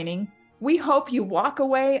Lemmy training, we hope you walk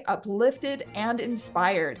away uplifted and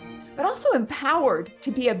inspired, but also empowered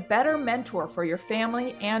to be a better mentor for your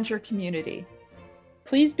family and your community.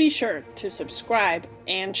 Please be sure to subscribe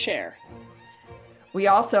and share. We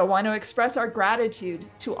also want to express our gratitude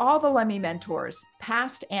to all the Lemmy mentors,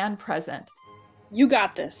 past and present. You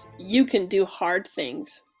got this. You can do hard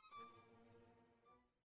things.